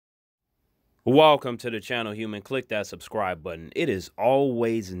Welcome to the channel, human. Click that subscribe button. It is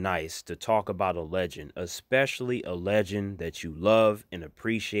always nice to talk about a legend, especially a legend that you love and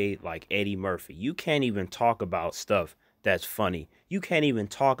appreciate like Eddie Murphy. You can't even talk about stuff that's funny. You can't even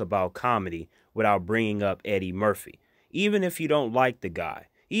talk about comedy without bringing up Eddie Murphy. Even if you don't like the guy,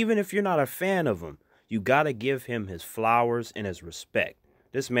 even if you're not a fan of him, you got to give him his flowers and his respect.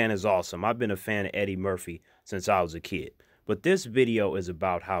 This man is awesome. I've been a fan of Eddie Murphy since I was a kid. But this video is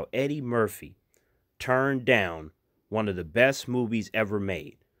about how Eddie Murphy turned down one of the best movies ever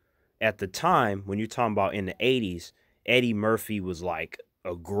made. At the time, when you're talking about in the 80s, Eddie Murphy was like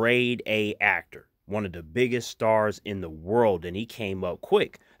a grade A actor, one of the biggest stars in the world, and he came up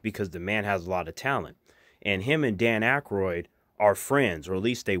quick because the man has a lot of talent. And him and Dan Aykroyd are friends, or at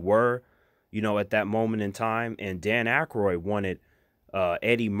least they were, at that moment in time. And Dan Aykroyd wanted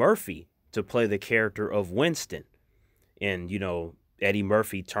Eddie Murphy to play the character of Winston. And, Eddie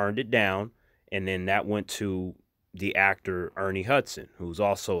Murphy turned it down. And then that went to the actor Ernie Hudson, who's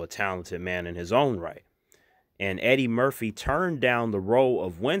also a talented man in his own right. And Eddie Murphy turned down the role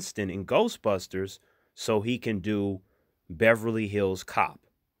of Winston in Ghostbusters so he can do Beverly Hills Cop.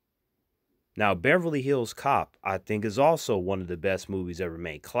 Now, Beverly Hills Cop, I think, is also one of the best movies ever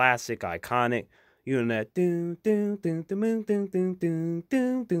made. Classic, iconic. You know that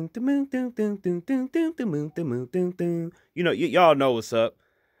y'all know what's up.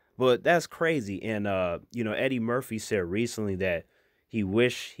 But that's crazy. And, Eddie Murphy said recently that he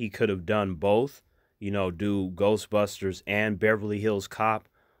wished he could have done both, do Ghostbusters and Beverly Hills Cop.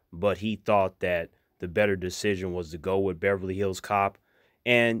 But he thought that the better decision was to go with Beverly Hills Cop.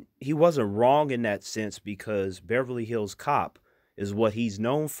 And he wasn't wrong in that sense because Beverly Hills Cop is what he's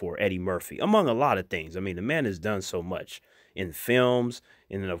known for, Eddie Murphy, among a lot of things. I mean, the man has done so much in films.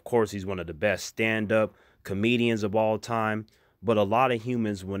 And then, of course, he's one of the best stand-up comedians of all time. But a lot of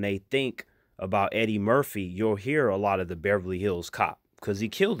humans, when they think about Eddie Murphy, you'll hear a lot of the Beverly Hills Cop because he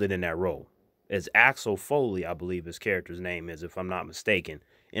killed it in that role. As Axel Foley, I believe his character's name is, if I'm not mistaken,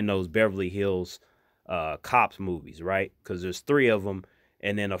 in those Beverly Hills Cops movies, right? Because there's 3 of them,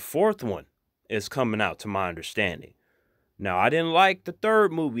 and then a 4th one is coming out, to my understanding. Now, I didn't like the 3rd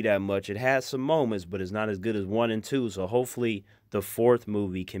movie that much. It has some moments, but it's not as good as 1 and 2. So hopefully the 4th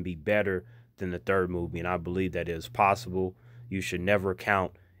movie can be better than the 3rd movie, and I believe that is possible. You should never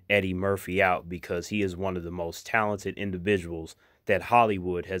count Eddie Murphy out because he is one of the most talented individuals that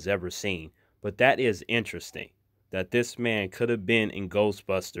Hollywood has ever seen. But that is interesting that this man could have been in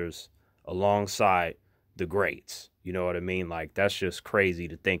Ghostbusters alongside the greats. You know what I mean? Like, that's just crazy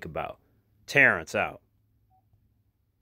to think about. Terrence out.